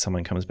buying. If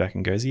someone comes back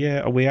and goes,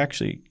 yeah, we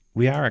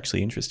are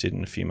actually interested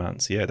in a few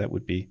months. Yeah, that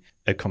would be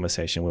a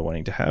conversation we're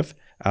wanting to have.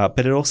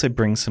 But it also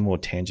brings some more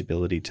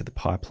tangibility to the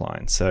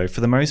pipeline. So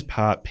for the most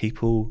part,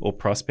 people or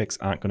prospects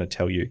aren't going to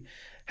tell you,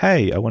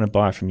 hey, I want to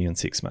buy from you in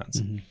 6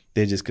 months.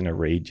 They're just going to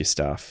read your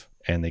stuff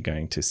and they're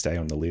going to stay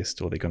on the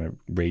list, or they're going to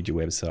read your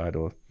website,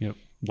 or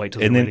wait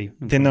till they're ready.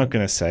 They're not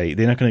going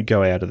to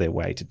go out of their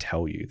way to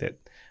tell you that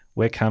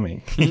we're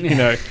coming.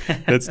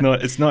 It's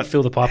not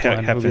fill the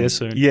pipeline over there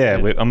soon.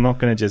 I'm not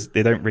going to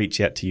they don't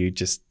reach out to you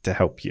just to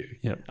help you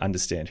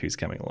understand who's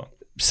coming along.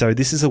 So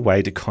this is a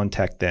way to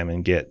contact them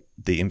and get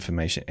the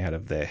information out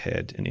of their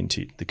head and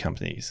into the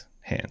company's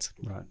hands.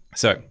 Right.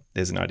 So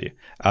there's an idea.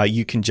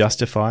 You can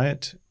justify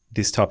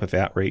this type of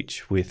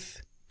outreach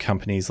with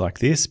companies like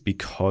this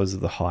because of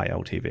the high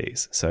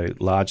LTVs. So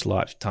large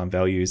lifetime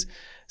values,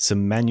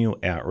 some manual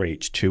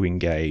outreach to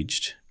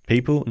engaged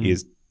people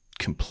is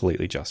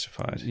completely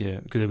justified.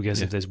 Yeah,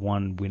 because if there's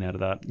one win out of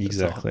that,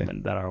 exactly,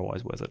 that ROI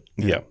is worth it.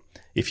 Yeah.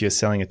 If you're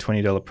selling a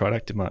 $20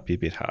 product, it might be a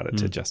bit harder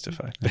to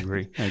justify. I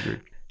agree.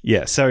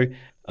 Yeah, so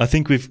I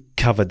think we've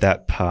covered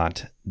that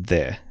part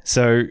there.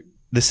 So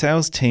the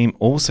sales team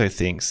also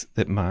thinks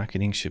that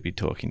marketing should be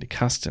talking to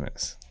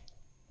customers.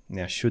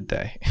 Now, should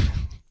they?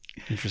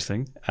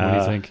 Interesting. What do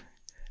you think?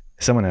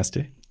 Someone has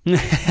to.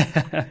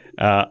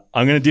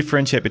 I'm going to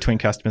differentiate between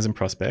customers and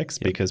prospects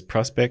because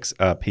prospects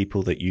are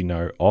people that you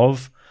know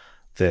of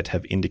that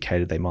have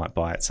indicated they might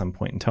buy at some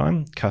point in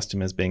time.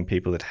 Customers being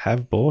people that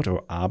have bought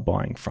or are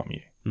buying from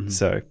you.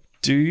 So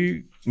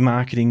do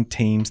marketing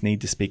teams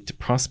need to speak to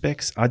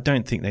prospects? I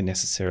don't think they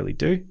necessarily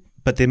do,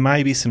 but there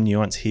may be some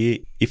nuance here.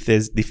 If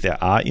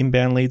there are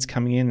inbound leads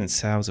coming in and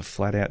sales are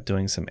flat out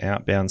doing some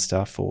outbound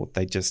stuff, or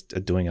they just are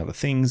doing other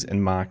things,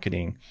 and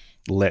marketing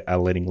are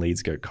letting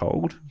leads go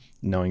cold,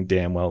 knowing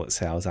damn well that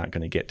sales aren't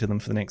going to get to them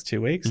for the next 2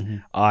 weeks,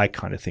 I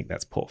kind of think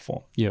that's poor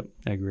form. Yep,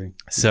 I agree.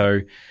 So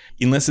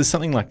unless there's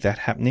something like that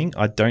happening,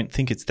 I don't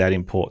think it's that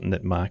important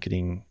that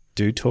marketing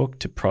do talk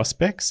to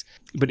prospects.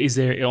 But is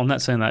there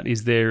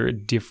a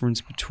difference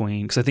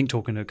between, because I think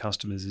talking to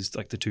customers is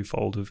like the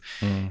twofold of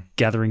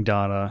gathering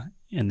data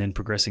and then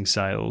progressing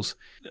sales.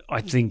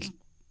 I think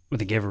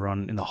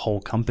everyone in the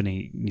whole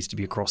company needs to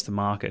be across the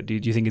market. Do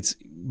you think it's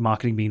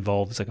marketing be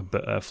involved as like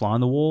a fly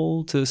on the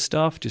wall to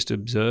stuff, just to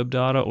observe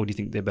data, or do you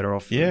think they're better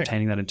off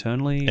retaining that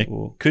internally? It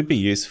could be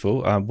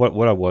useful.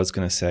 What I was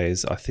going to say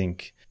is I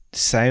think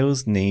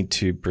sales need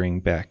to bring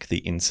back the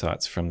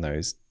insights from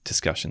those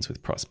discussions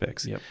with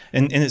prospects.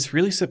 And it's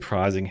really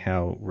surprising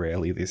how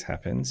rarely this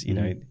happens. You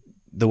know,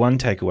 the one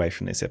takeaway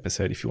from this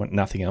episode, if you want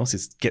nothing else,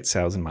 is get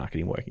sales and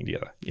marketing working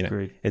together. You know,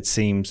 Agreed. It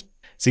seems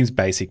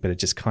basic, but it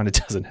just kind of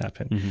doesn't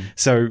happen.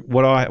 So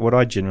what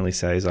I generally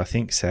say is I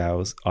think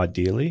sales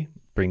ideally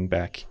bring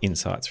back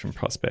insights from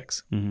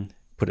prospects,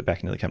 put it back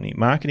into the company.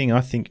 Marketing,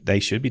 I think they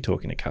should be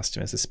talking to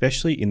customers,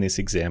 especially in this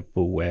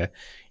example where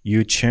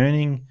you're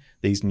churning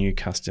these new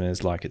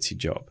customers like it's your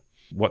job.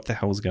 What the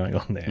hell's going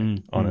on there,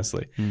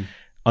 honestly?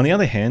 On the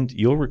other hand,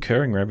 your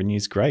recurring revenue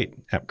is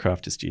great,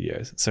 AppCrafter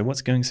Studios. So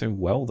what's going so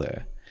well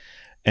there?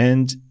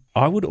 And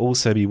I would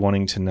also be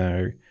wanting to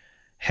know,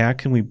 how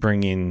can we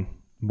bring in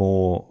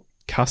more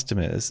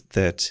customers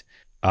that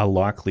are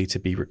likely to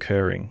be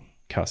recurring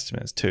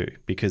customers too?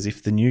 Because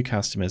if the new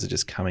customers are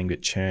just coming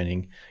but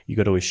churning, you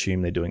got to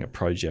assume they're doing a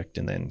project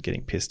and then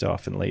getting pissed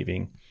off and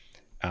leaving.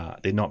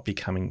 They're not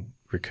becoming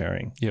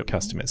recurring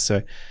customers.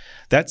 So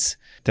that's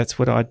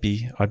what I'd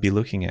be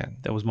looking at.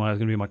 That was going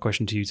to be my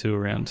question to you too,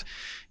 around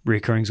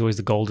recurring is always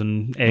the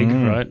golden egg,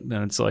 right?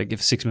 And it's like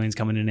if 6 million's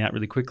coming in and out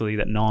really quickly,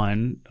 that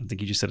 9, I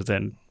think you just said it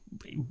then,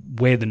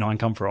 where did the 9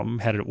 come from?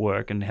 How did it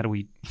work? And how do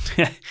we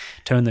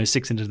turn those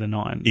 6 into the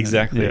 9?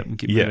 Exactly. And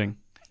keep moving.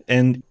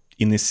 And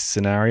in this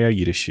scenario,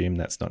 you'd assume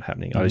that's not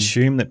happening. I'd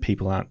assume that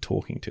people aren't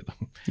talking to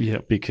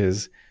them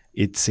because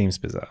it seems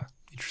bizarre.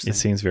 It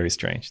seems very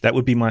strange. That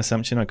would be my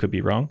assumption. I could be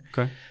wrong.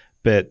 Okay.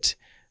 But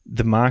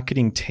the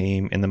marketing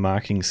team and the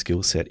marketing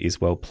skill set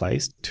is well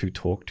placed to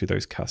talk to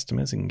those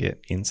customers and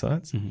get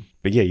insights.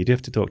 But yeah, you do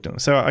have to talk to them.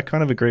 So I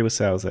kind of agree with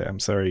sales there. I'm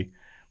sorry,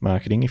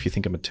 marketing, if you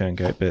think I'm a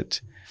turncoat,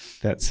 but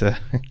that's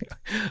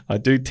I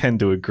do tend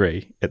to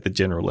agree at the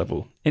general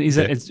level. And is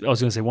that, I was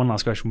going to say one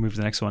last question, we'll move to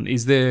the next one.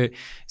 Is there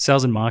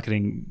sales and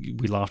marketing,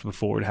 we laughed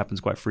before, it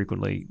happens quite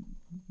frequently.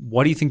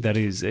 Why do you think that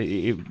is?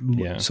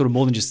 Sort of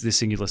more than just this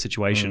singular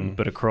situation,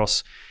 but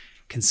across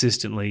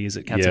consistently, is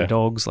it cats and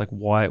dogs? Like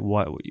why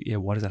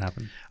does that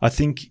happen? I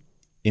think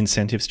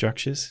incentive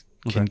structures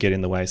can get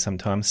in the way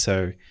sometimes.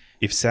 So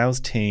if sales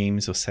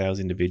teams or sales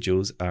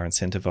individuals are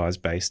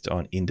incentivized based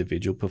on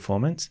individual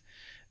performance,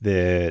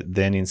 they're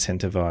then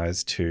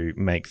incentivized to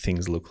make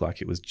things look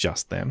like it was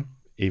just them,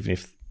 even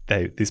if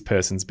this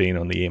person's been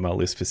on the email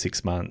list for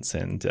 6 months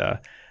and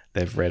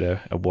they've read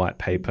a white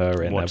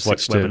paper and they've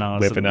watched a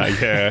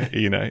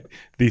webinar.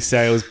 The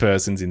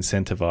salesperson's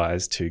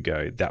incentivized to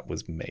go, that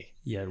was me.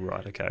 Yeah,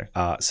 right, okay.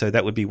 So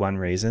that would be one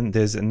reason.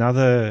 There's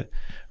another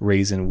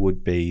reason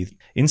would be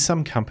in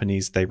some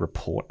companies, they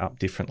report up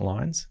different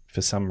lines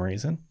for some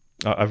reason.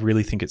 I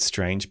really think it's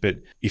strange, but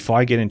if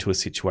I get into a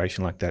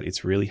situation like that,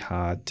 it's really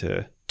hard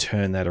to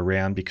turn that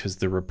around because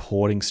the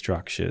reporting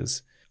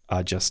structures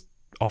are just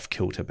off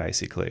kilter,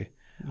 basically.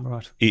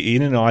 Right.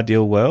 In an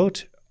ideal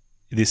world,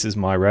 this is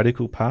my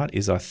radical part,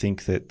 is I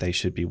think that they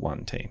should be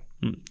one team.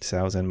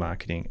 Sales and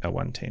marketing are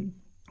one team,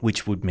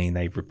 which would mean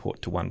they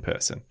report to one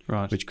person,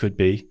 right? Which could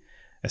be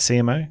a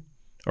CMO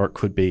or it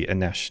could be a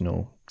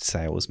national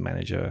sales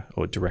manager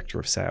or director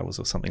of sales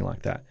or something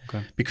like that.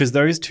 Okay. Because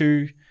those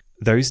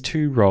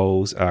two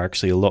roles are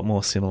actually a lot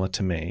more similar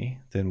to me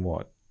than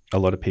what a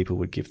lot of people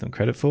would give them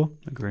credit for.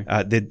 Agree.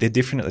 They're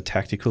different at the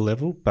tactical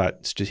level,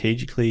 but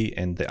strategically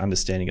and the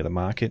understanding of the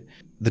market,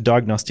 the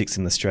diagnostics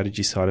and the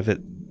strategy side of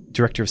it,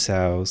 director of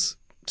sales,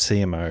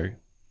 CMO,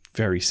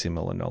 very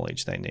similar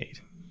knowledge they need.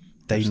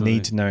 They Absolutely.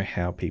 need to know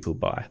how people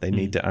buy. They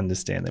need to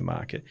understand their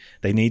market.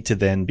 They need to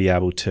then be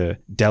able to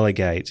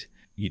delegate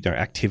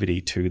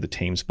activity to the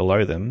teams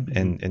below them.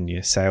 And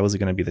your sales are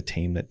going to be the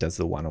team that does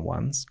the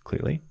one-on-ones,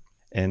 clearly.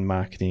 And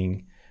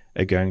marketing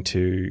are going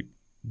to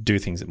do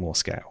things at more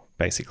scale,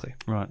 basically.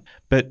 Right.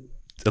 But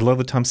a lot of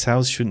the time,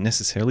 sales shouldn't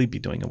necessarily be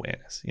doing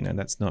awareness.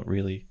 That's not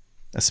really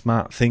a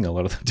smart thing a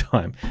lot of the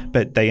time.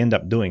 But they end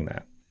up doing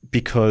that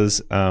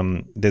because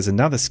there's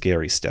another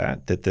scary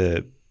stat that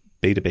the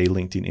B2B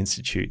LinkedIn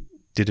Institute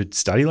did a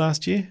study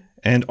last year.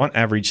 And on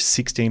average,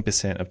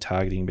 16% of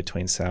targeting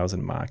between sales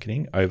and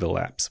marketing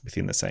overlaps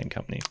within the same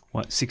company.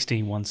 What,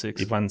 16,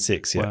 1/6?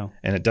 1/6, yeah. Wow.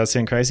 And it does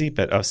sound crazy,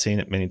 but I've seen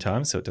it many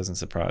times, so it doesn't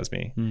surprise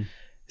me.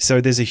 So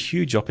there's a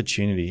huge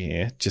opportunity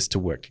here just to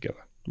work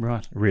together.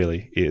 Right. It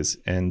really is.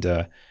 And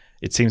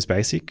it seems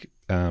basic,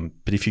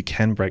 but if you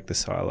can break the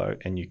silo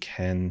and you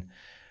can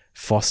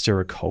foster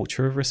a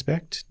culture of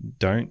respect,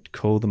 don't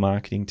call the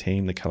marketing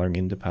team the colouring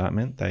in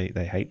department.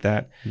 They hate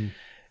that.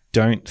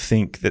 Don't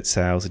think that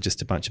sales are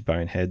just a bunch of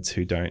boneheads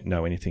who don't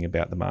know anything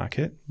about the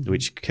market,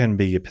 which can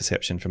be a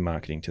perception from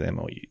marketing to them,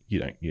 or you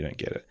don't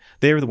get it.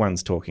 They're the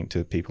ones talking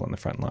to people on the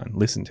front line.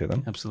 Listen to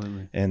them.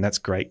 Absolutely. And that's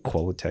great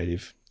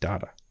qualitative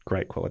data.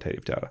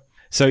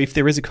 So if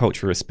there is a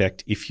culture of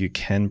respect, if you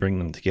can bring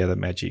them together,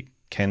 magic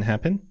can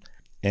happen.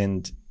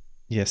 And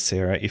yes,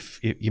 Sarah,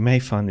 if you may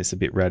find this a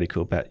bit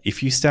radical, but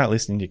if you start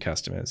listening to your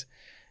customers,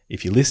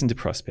 if you listen to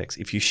prospects,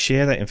 if you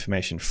share that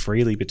information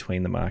freely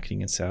between the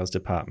marketing and sales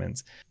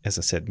departments, as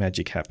I said,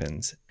 magic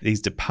happens. These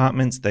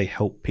departments, they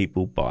help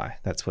people buy.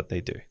 That's what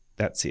they do.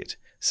 That's it.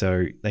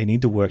 So they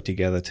need to work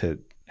together to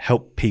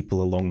help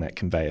people along that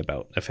conveyor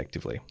belt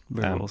effectively.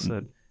 Very well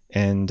said.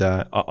 And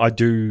I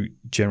do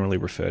generally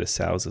refer to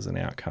sales as an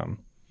outcome.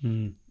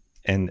 And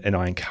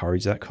I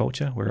encourage that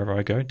culture wherever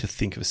I go to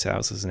think of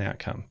sales as an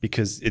outcome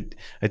because it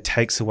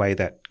takes away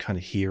that kind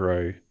of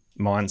hero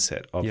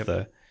mindset of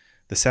the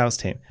sales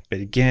team. But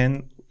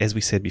again, as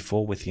we said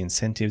before, with the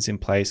incentives in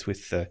place,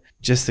 with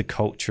just the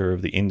culture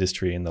of the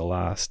industry in the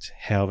last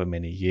however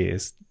many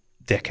years,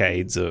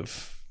 decades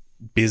of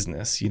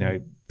business,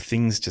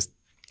 things just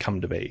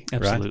come to be.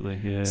 Absolutely,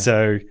 right? Yeah.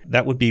 So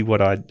that would be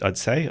what I'd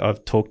say.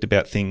 I've talked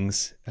about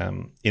things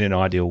in an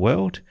ideal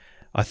world.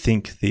 I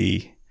think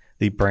the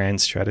brand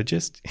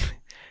strategist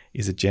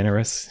is a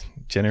generous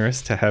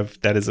to have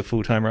that as a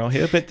full-time role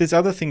here. But there's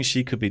other things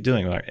she could be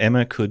doing. Like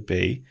Emma could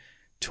be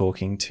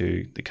talking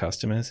to the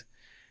customers.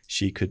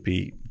 She could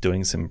be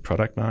doing some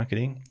product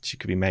marketing. She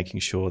could be making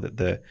sure that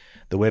the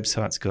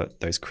website's got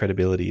those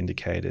credibility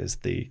indicators,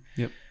 the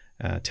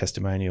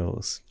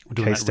testimonials,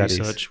 doing case that studies.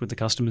 Research with the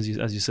customers,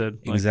 as you said.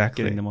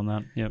 Exactly. Getting them on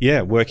that.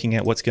 Yeah, working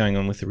out what's going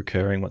on with the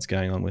recurring, what's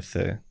going on with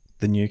the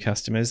new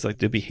customers. Like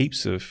there'd be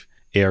heaps of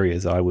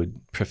areas I would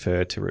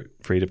prefer to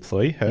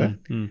redeploy her.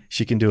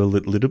 She can do a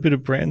little bit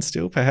of brand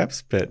still,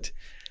 perhaps, but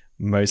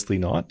mostly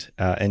not.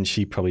 And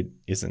she probably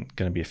isn't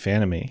going to be a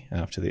fan of me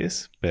after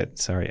this. But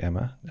sorry,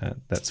 Emma,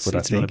 that's what I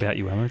think. It's not about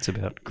you, Emma. It's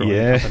about growing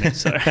a company.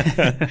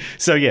 So.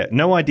 So yeah,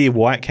 no idea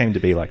why it came to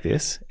be like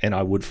this. And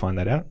I would find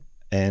that out.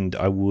 And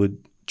I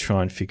would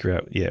try and figure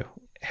out,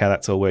 how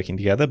that's all working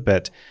together.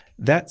 But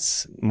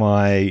that's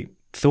my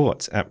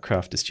Thoughts,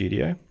 AppCrafter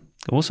Studio?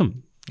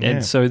 Awesome. Yeah.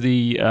 And so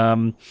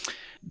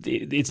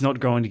it's not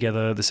growing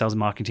together. The sales and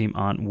marketing team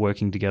aren't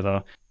working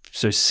together.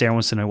 So Sarah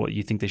wants to know what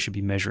you think they should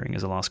be measuring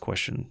as a last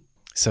question.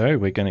 So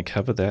we're going to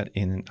cover that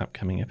in an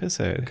upcoming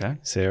episode. Okay.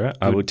 Sarah,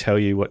 I will tell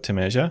you what to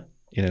measure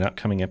in an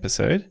upcoming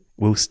episode.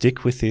 We'll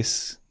stick with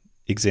this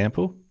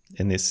example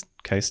in this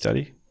case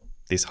study,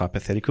 this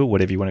hypothetical,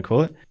 whatever you want to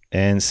call it.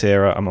 And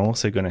Sarah, I'm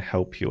also going to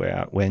help you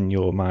out when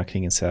your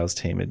marketing and sales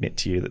team admit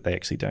to you that they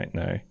actually don't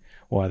know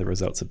why the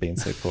results have been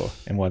so poor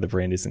and why the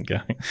brand isn't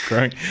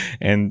growing.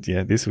 And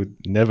yeah, this would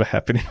never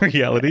happen in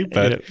reality,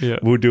 but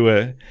we'll do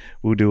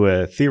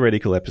a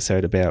theoretical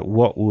episode about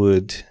what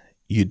would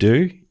you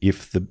do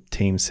if the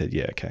team said,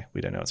 yeah, okay, we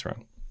don't know what's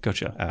wrong.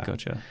 Gotcha.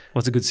 Well,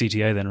 it's a good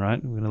CTA then,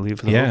 right? We're going to leave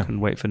for the hook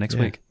and wait for next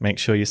week. Make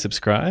sure you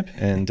subscribe,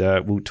 and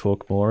we'll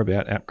talk more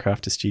about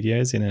AppCrafter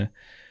Studios in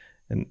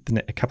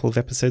a couple of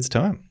episodes'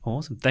 time.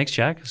 Awesome. Thanks,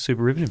 Jack.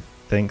 Super riveting.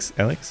 Thanks,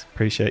 Alex.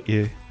 Appreciate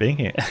you being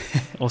here.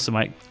 Awesome,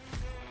 mate.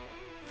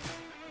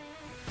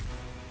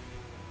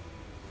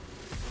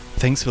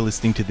 Thanks for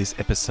listening to this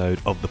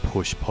episode of the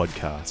Push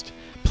Podcast.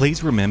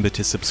 Please remember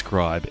to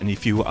subscribe, and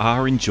if you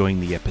are enjoying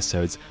the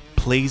episodes,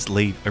 please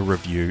leave a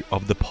review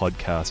of the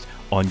podcast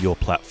on your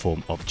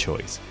platform of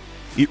choice.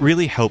 It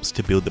really helps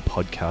to build the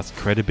podcast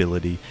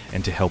credibility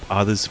and to help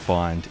others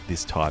find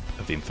this type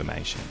of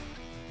information.